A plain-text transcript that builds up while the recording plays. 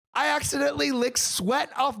I accidentally licked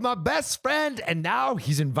sweat off my best friend, and now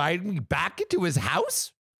he's invited me back into his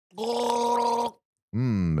house?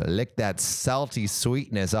 Lick that salty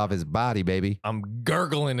sweetness off his body, baby. I'm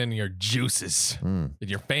gurgling in your juices, in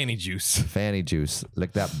your fanny juice. Fanny juice.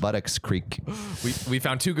 Lick that buttocks creak. We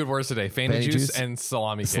found two good words today: fanny juice and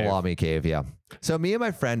salami cave. Salami cave, yeah. So me and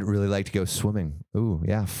my friend really like to go swimming. Ooh,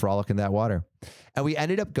 yeah, frolic in that water. And we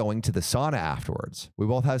ended up going to the sauna afterwards. We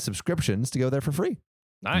both have subscriptions to go there for free.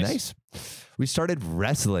 Nice. We started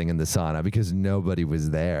wrestling in the sauna because nobody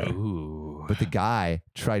was there. Ooh. But the guy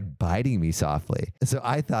tried biting me softly. So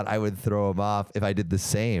I thought I would throw him off if I did the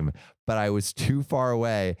same, but I was too far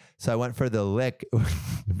away. So I went for the lick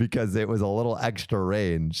because it was a little extra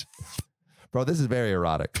range. Bro, this is very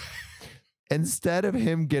erotic. Instead of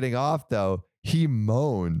him getting off, though, he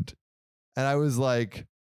moaned. And I was like,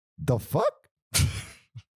 the fuck?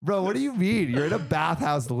 Bro, what do you mean? You're in a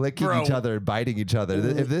bathhouse licking each other and biting each other.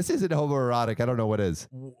 If this isn't homoerotic, I don't know what is.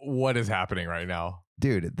 What is happening right now?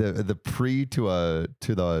 Dude, the pre to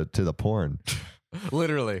the porn.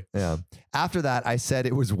 Literally. Yeah. After that, I said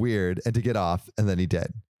it was weird and to get off, and then he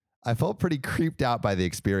did. I felt pretty creeped out by the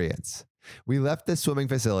experience. We left the swimming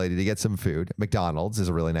facility to get some food. McDonald's is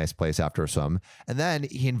a really nice place after a swim. And then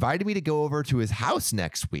he invited me to go over to his house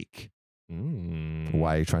next week.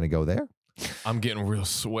 Why are you trying to go there? I'm getting real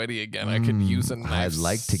sweaty again. I could use a nice... I'd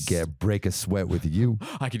like to break a sweat with you.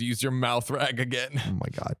 I could use your mouth rag again. Oh my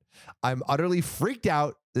God. I'm utterly freaked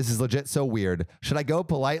out. This is legit so weird. Should I go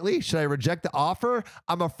politely? Should I reject the offer?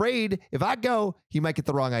 I'm afraid if I go, he might get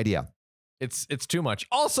the wrong idea. It's too much.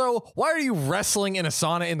 Also, why are you wrestling in a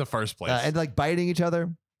sauna in the first place? And like biting each other.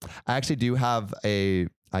 I actually do have a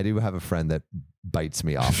friend that bites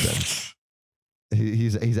me often.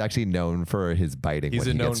 He's actually known for his biting when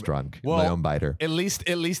he gets drunk. Well, my own biter. At least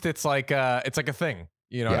it's like a thing.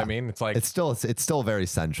 You know what I mean? It's like it's still a very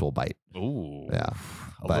sensual bite. Ooh. Yeah.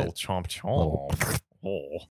 A little chomp chomp. Oh.